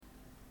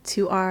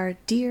To our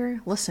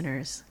dear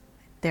listeners,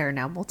 there are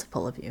now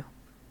multiple of you.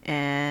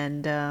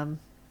 And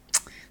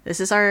this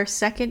is our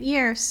second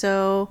year,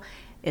 so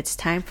it's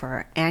time for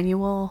our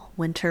annual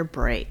winter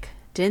break.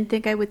 Didn't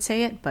think I would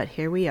say it, but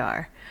here we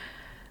are.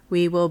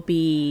 We will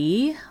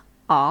be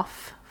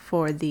off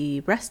for the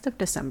rest of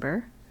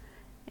December,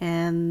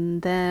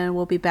 and then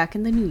we'll be back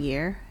in the new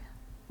year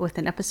with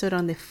an episode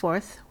on the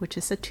 4th, which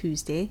is a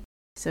Tuesday.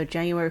 So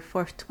January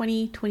 4th,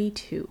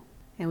 2022.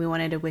 And we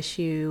wanted to wish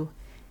you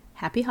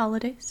happy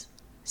holidays,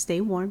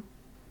 stay warm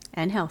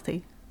and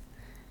healthy,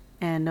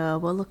 and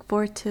we'll look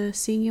forward to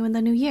seeing you in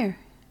the new year,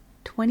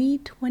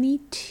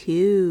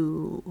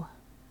 2022.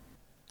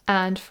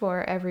 And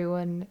for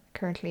everyone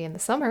currently in the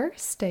summer,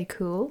 stay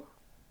cool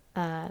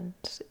and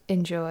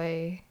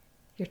enjoy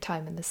your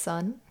time in the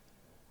sun,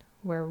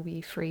 where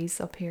we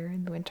freeze up here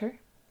in the winter.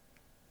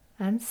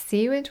 And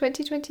see you in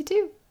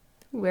 2022,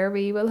 where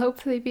we will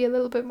hopefully be a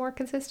little bit more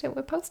consistent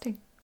with posting.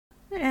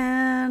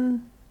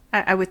 And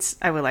I would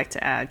like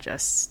to add,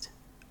 just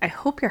I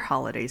hope your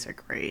holidays are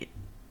great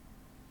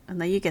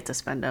and that you get to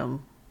spend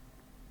them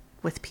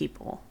with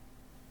people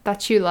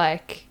that you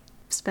like.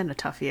 It's been a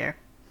tough year.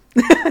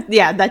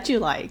 Yeah, that you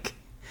like.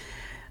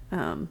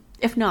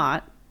 If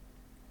not,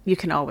 you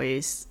can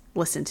always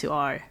listen to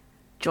our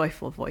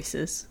joyful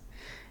voices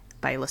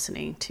by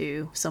listening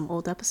to some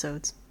old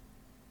episodes.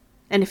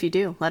 And if you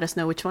do, let us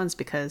know which ones,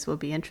 because we'll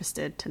be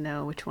interested to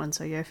know which ones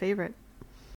are your favorite.